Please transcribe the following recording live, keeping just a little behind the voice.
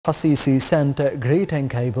Al-Sisi sent greeting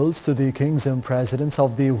cables to the kings and presidents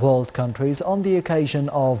of the world countries on the occasion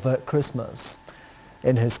of Christmas.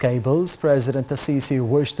 In his cables, President Al-Sisi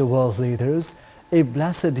wished the world leaders a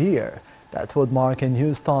blessed year that would mark a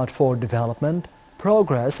new start for development,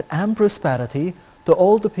 progress and prosperity to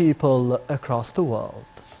all the people across the world.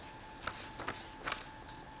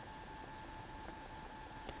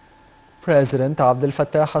 President Abdel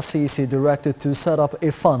Fattah al-Sisi directed to set up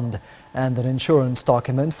a fund and an insurance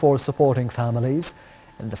document for supporting families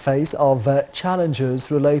in the face of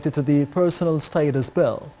challenges related to the Personal Status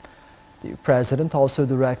Bill. The President also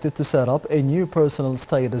directed to set up a new Personal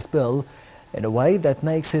Status Bill in a way that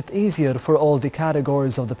makes it easier for all the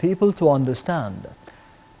categories of the people to understand.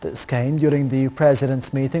 This came during the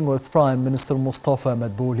President's meeting with Prime Minister Mustafa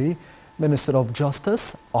Madbouli, Minister of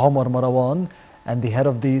Justice Omar Marwan, and the head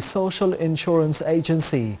of the Social Insurance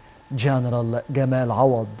Agency, General Gamal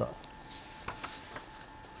Awad.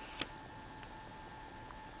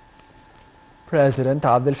 President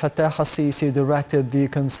Abdel Fattah al-Sisi directed the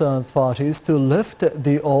concerned parties to lift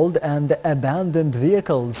the old and abandoned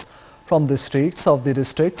vehicles from the streets of the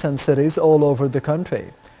districts and cities all over the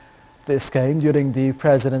country. This came during the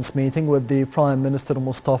President's meeting with the Prime Minister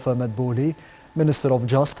Mustafa Madbouli, Minister of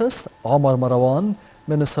Justice Omar Marwan,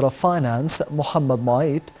 Minister of Finance Muhammad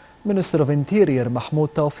Mait, Minister of Interior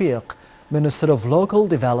Mahmoud Tawfiq, Minister of Local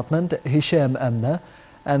Development Hisham Amna,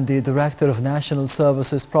 and the Director of National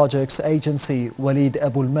Services Projects Agency Walid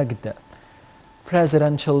Abul Majd.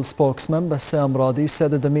 Presidential spokesman Bassam Radi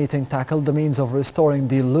said that the meeting tackled the means of restoring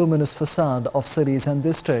the luminous facade of cities and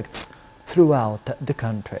districts throughout the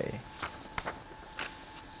country.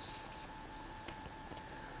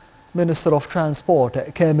 Minister of Transport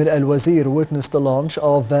Kamil Al-Wazir witnessed the launch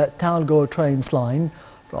of the Talgo trains line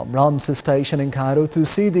from Ramses Station in Cairo to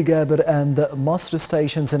Sidi Gabir and Masr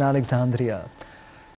stations in Alexandria.